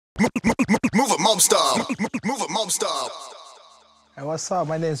Move it, mom style. Move it, mom style. Hey, what's up?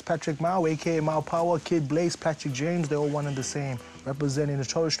 My name is Patrick Mau, aka Maupower, Kid Blaze, Patrick James. They're all one and the same, representing the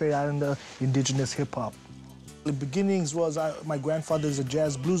Torres Strait Islander indigenous hip hop. The beginnings was my grandfather is a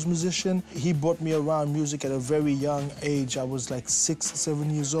jazz blues musician. He brought me around music at a very young age. I was like 6,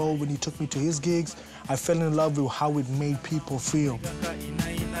 7 years old when he took me to his gigs. I fell in love with how it made people feel.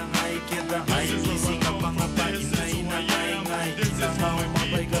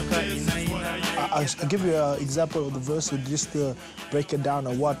 I'll give you an example of the verse just to break it down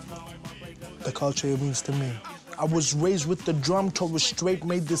of what the culture means to me. I was raised with the drum, Torres Strait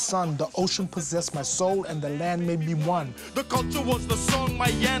made the sun. The ocean possessed my soul and the land made me one. The culture was the song my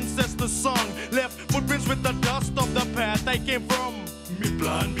ancestors sung. Left footprints with the dust of the path I came from. Me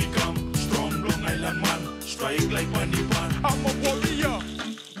plan become strong, long island man. Strike like Manipan. I'm a warrior.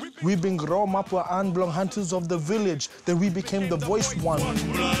 We been grown up with unbelong hunters of the village. Then we became the voiced one.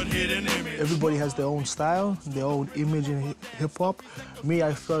 Everybody has their own style, their own image in hip-hop. Me,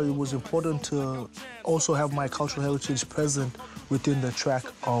 I felt it was important to also have my cultural heritage present within the track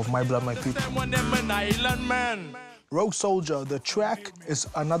of My Blood, My People. Rogue Soldier, the track is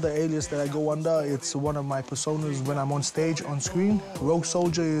another alias that I go under. It's one of my personas when I'm on stage, on screen. Rogue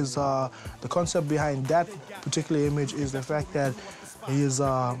Soldier is, the concept behind that particular image is the fact that he is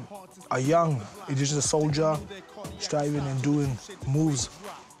a young indigenous soldier striving and doing moves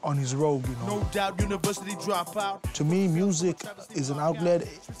on his robe, you know. No doubt university dropout. To me, music is an outlet.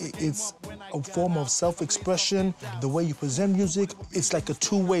 It's a form of self-expression. The way you present music, it's like a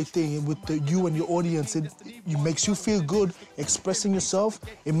two-way thing with you and your audience. It makes you feel good expressing yourself.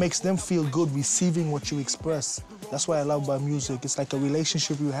 It makes them feel good receiving what you express. That's what I love about music. It's like a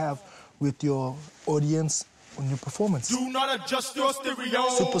relationship you have with your audience on your performance. Do not adjust your stereo.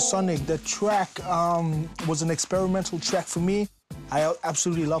 Supersonic, the track was an experimental track for me. I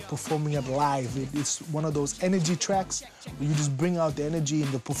absolutely love performing it live. It's one of those energy tracks where you just bring out the energy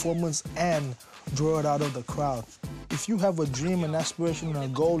in the performance and draw it out of the crowd. If you have a dream, an aspiration, and a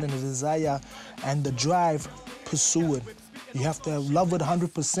goal, and a desire, and the drive, pursue it. You have to love it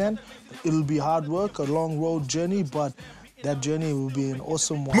 100%. It'll be hard work, a long road journey, but that journey will be an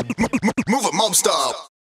awesome one. Move it, mom style.